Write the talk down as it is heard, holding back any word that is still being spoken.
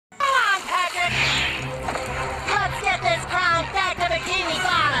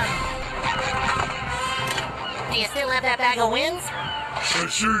you still have that bag of wins? I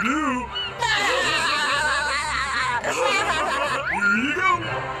sure do. Here you go.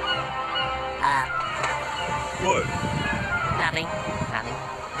 What? Nothing.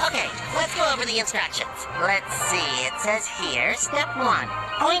 Okay, let's go over the instructions. Let's see, it says here, step 1,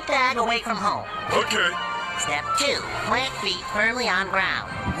 point bag away from home. Okay. Step 2, plant feet firmly on ground.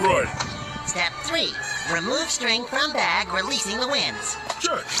 Right. Step 3, remove string from bag, releasing the winds.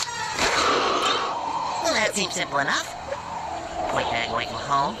 Check. Well, that seems simple enough. Point bag away from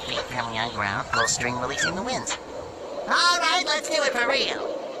home, feet firmly on ground, pull string, releasing the winds. All right, let's do it for real.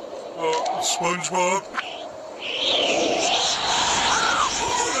 SpongeBob?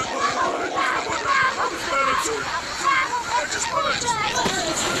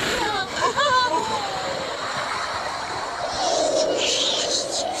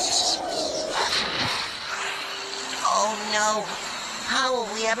 Oh no! How will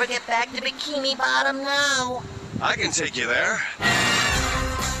we ever get back to Bikini Bottom now? I can take you there.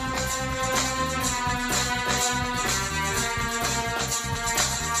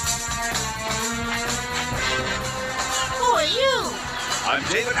 Who are you? I'm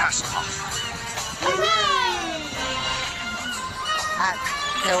David Hasselhoff. Hooray!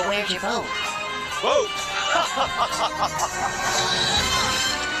 So where's your boat? Boat!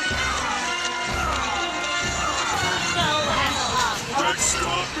 Next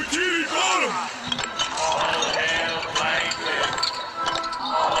stop, Bikini Bottom! All hail Plankton!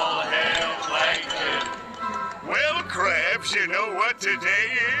 All hail Plankton! Well, Krabs, you know what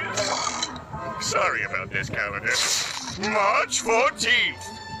today is? Sorry about this, calendar. March 14th.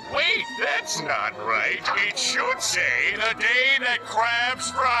 Wait, that's not right. It should say the day that Krabs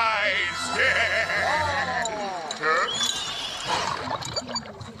fries. Huh?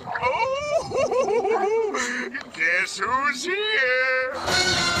 Oh, guess who's here?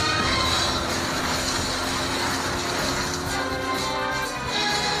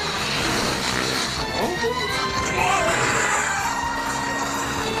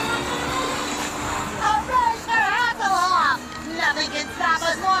 Nothing can stop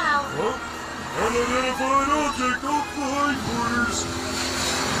us now. Huh? Unidentified object off the hindquarters.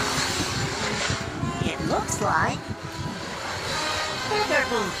 It looks like Feather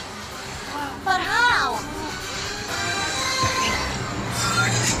Boot. But how?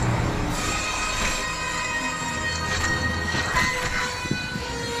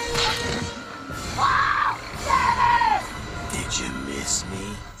 Wow! Dennis! Did you miss me?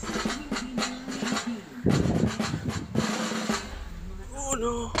 Oh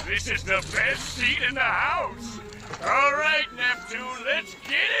no. This is the best seat in the house. All right, Neptune, let's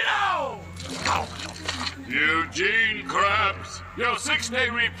get it on. Eugene Krabs, your 6-day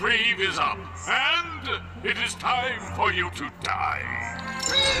reprieve is up, and it is time for you to die.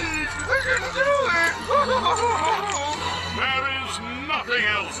 Please, I can do it. There is nothing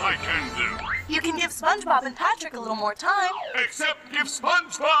else I can do. You can give SpongeBob and Patrick a little more time. Except give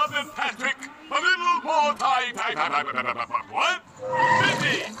SpongeBob and Patrick a little more time. What?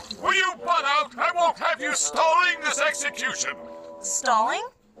 Mindy, will you butt out? I won't have you stalling this execution. Stalling?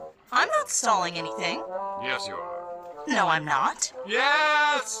 I'm not stalling anything. Yes, you are. No, I'm not.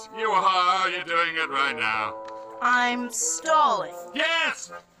 Yes, you are. You're doing it right now. I'm stalling.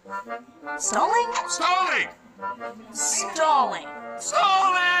 Yes! Stalling? Stalling! Stalling.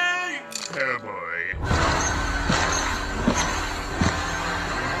 Stalling! Oh, boy.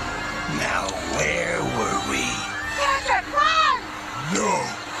 Now where were we? Patrick, run! No!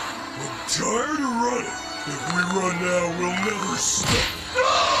 I'm tired of running. If we run now, we'll never stop.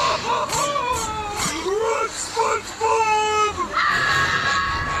 Run, SpongeBob!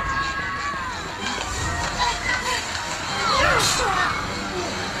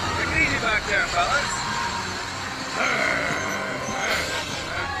 Take it easy back there, fellas.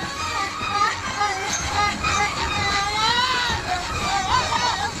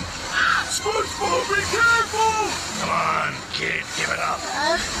 SpongeBob, be careful! Come on, kid, give it up.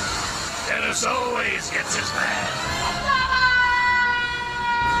 Dennis always gets his man.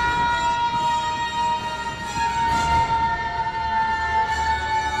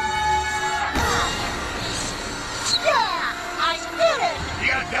 You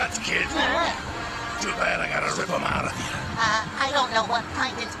got guts, kid. Too bad I gotta rip them out of you. I don't know what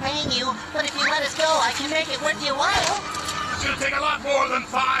Plankton's paying you, but if you let us go, I can make it worth your while. It's gonna take a lot more than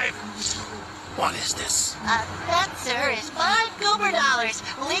 5. What is this? That, sir, is $5 goober dollars.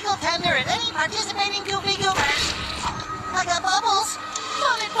 Legal tender at any participating Goofy Goobers. I got bubbles.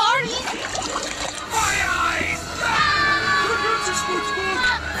 Fun at parties. My eyes!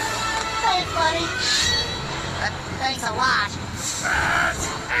 Thanks, buddy. Thanks a lot.